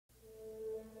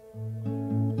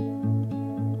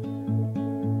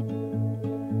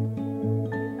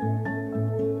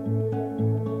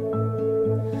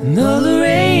And though the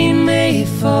rain may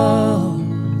fall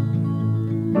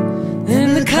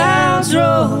and the clouds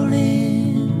roll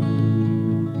in,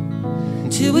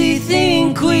 until we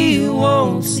think we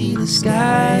won't see the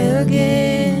sky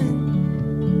again,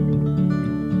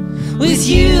 with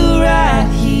you right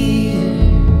here,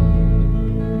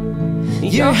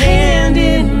 your hand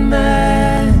in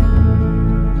mine,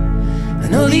 I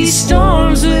know these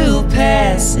storms will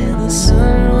pass and the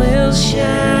sun will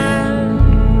shine.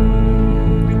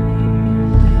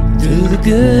 Through the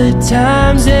good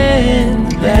times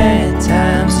and the bad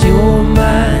times, you're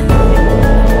mine.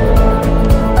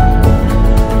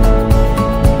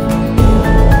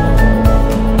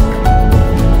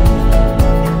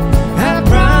 I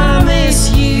promise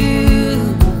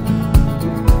you,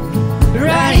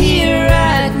 right here,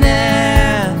 right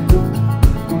now,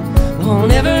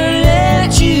 won't ever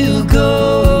let you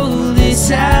go,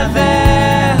 this I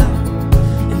vow.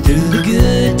 And through the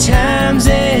good times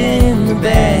and the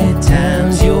bad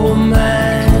times, you're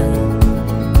mine.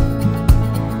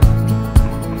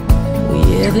 Well,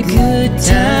 yeah, the good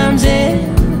times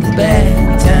and the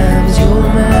bad times, you're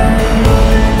mine.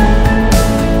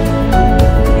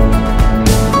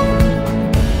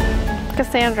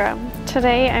 Cassandra,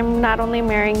 today I'm not only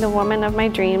marrying the woman of my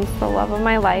dreams, the love of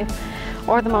my life,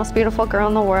 or the most beautiful girl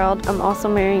in the world, I'm also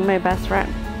marrying my best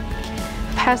friend.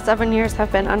 The past 7 years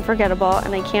have been unforgettable,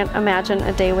 and I can't imagine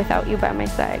a day without you by my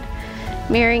side.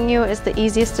 Marrying you is the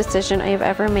easiest decision I have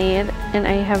ever made, and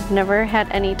I have never had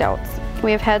any doubts.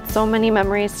 We have had so many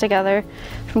memories together,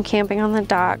 from camping on the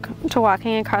dock, to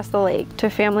walking across the lake, to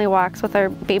family walks with our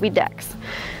baby Dex.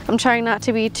 I'm trying not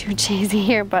to be too cheesy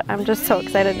here, but I'm just so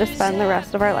excited to spend the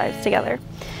rest of our lives together.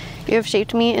 You have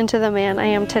shaped me into the man I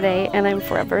am today, and I'm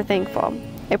forever thankful.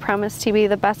 I promise to be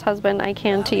the best husband I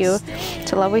can to you,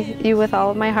 to love you with all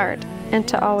of my heart, and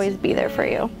to always be there for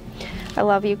you. I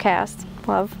love you, Cass.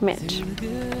 Love, Mitch.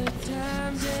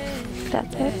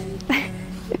 That's it.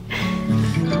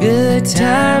 Good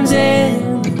times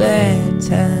and the bad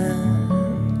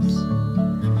times,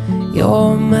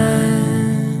 you're mine.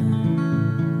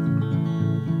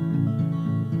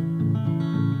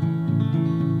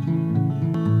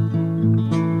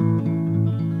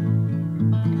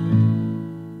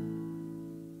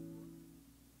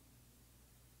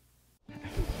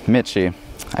 Mitchie,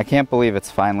 I can't believe it's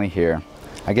finally here.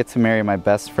 I get to marry my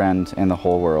best friend in the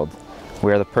whole world.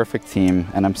 We are the perfect team,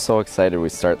 and I'm so excited we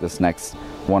start this next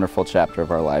wonderful chapter of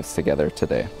our lives together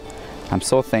today. I'm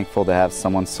so thankful to have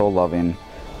someone so loving,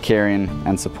 caring,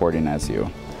 and supporting as you.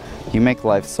 You make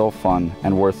life so fun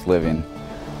and worth living.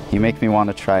 You make me want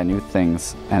to try new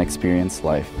things and experience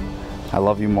life. I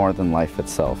love you more than life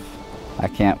itself. I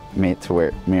can't wait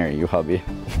to marry you, hubby.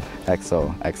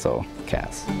 XOXO,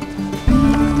 Cass.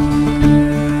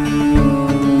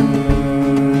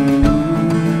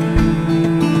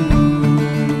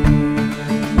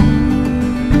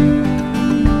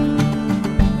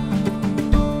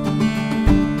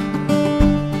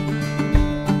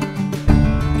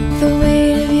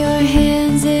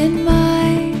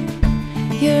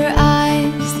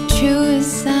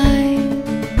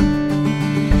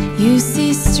 You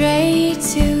see straight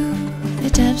to the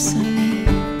depths of me.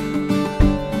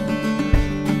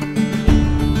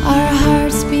 Our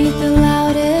hearts beat the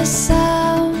loudest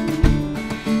sound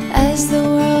as the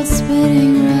world's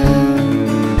spinning round.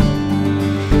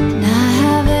 And I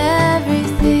have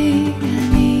everything I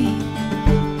need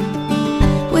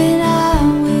when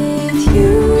I'm with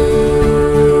you.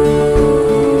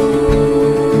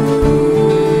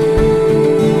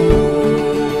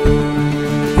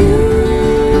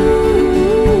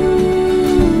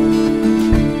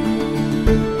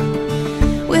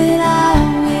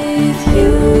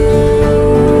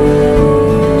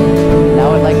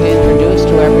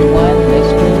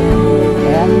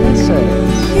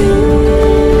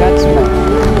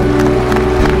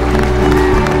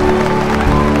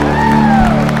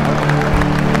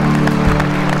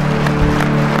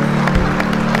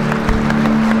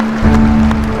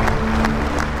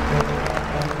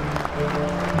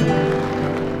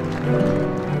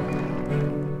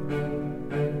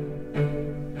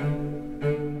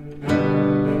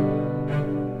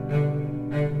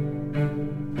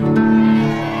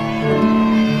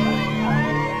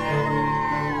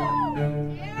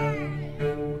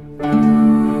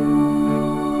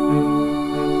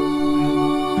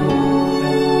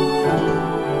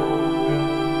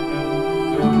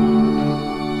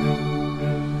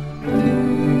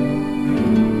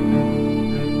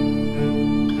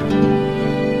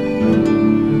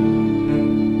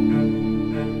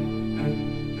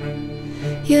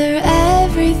 You're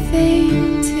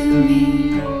everything to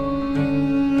me.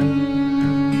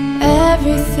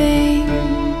 everything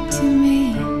to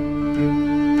me.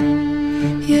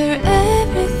 You're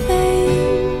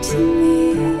everything to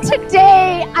me.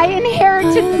 Today, I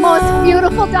inherited the most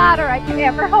beautiful daughter I could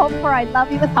ever hope for. I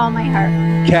love you with all my heart.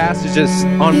 Cass is just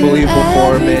unbelievable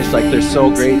for Mitch. Like, they're so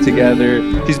great together.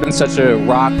 He's been such a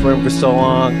rock for him for so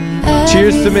long.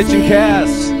 Cheers to Mitch and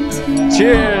Cass.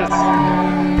 Cheers.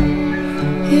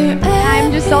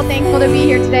 I'm just so thankful to be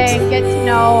here today and get to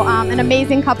know an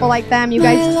amazing couple like them. You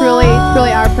guys truly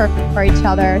are perfect for each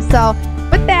other. So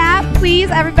with that, please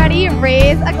everybody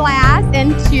raise a glass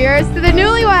and cheers to the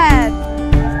newlyweds.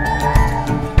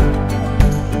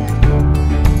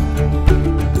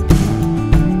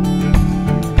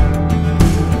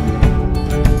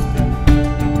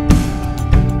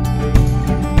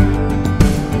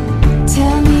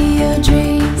 Tell me your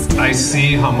dreams. I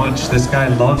see how much this guy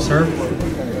loves her.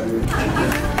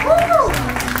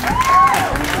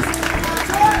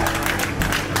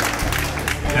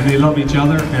 And they love each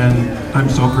other, and I'm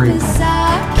so grateful.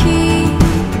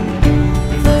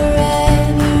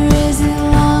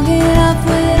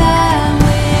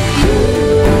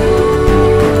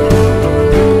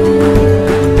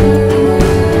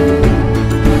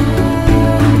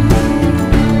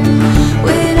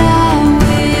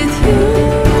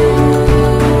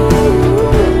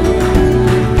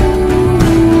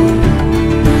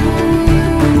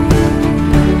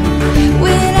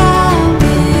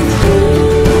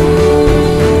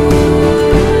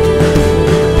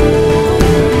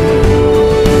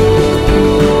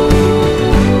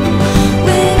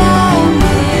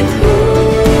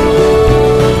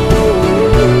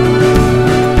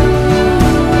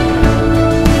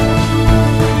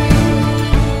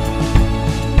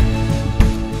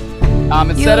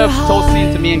 Instead of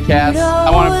toasting to me and Cass, I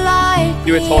want to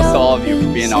do a toast to all of you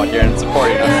for being out here and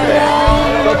supporting us today.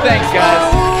 So thanks,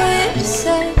 guys.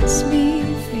 Sets me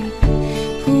free.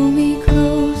 Pull me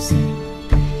closer,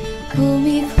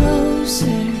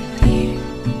 dear.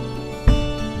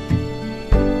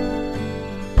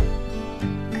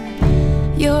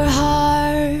 Your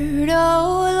heart,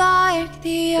 oh, like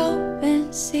the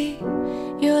open sea.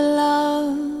 Your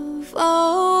love,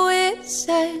 oh, it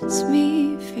sets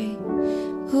me free.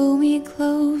 Pull me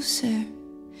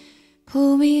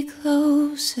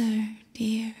closer,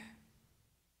 dear.